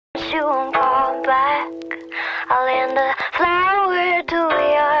you won't call back. I'll lend a flower to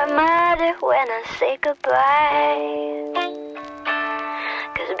your mother when I say goodbye.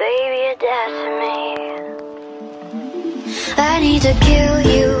 'Cause baby, you're dead to me. I need to kill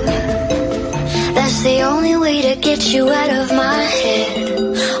you. That's the only way to get you out of my head.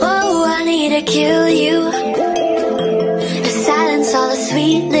 Oh, I need to kill you, to silence all the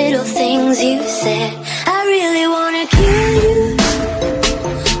sweet little things you said. I really wanna kill you,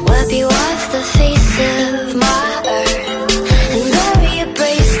 wipe you off the face of my earth, and bury a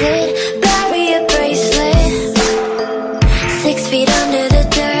bracelet, 6 feet under the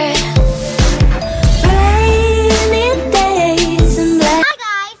dirt. Rainy days and black. Hi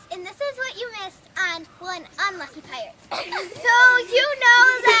guys, and this is what you missed on One Unlucky Pirate. So you know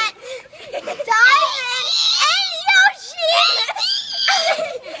that Diamond and Yoshi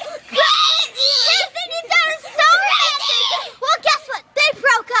Kirsten and Dad are so romantic. Well, guess what? They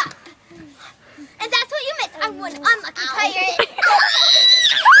broke up. And that's what you missed on One Unlucky Pirate.